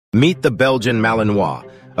Meet the Belgian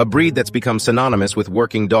Malinois, a breed that's become synonymous with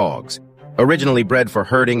working dogs. Originally bred for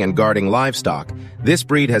herding and guarding livestock, this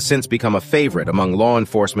breed has since become a favorite among law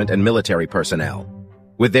enforcement and military personnel.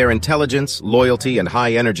 With their intelligence, loyalty, and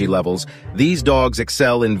high energy levels, these dogs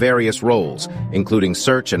excel in various roles, including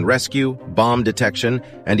search and rescue, bomb detection,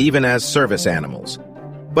 and even as service animals.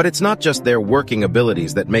 But it's not just their working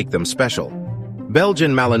abilities that make them special.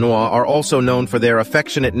 Belgian Malinois are also known for their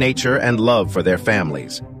affectionate nature and love for their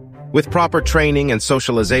families. With proper training and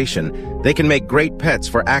socialization, they can make great pets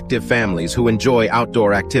for active families who enjoy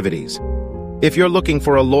outdoor activities. If you're looking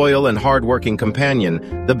for a loyal and hardworking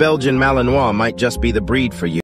companion, the Belgian Malinois might just be the breed for you.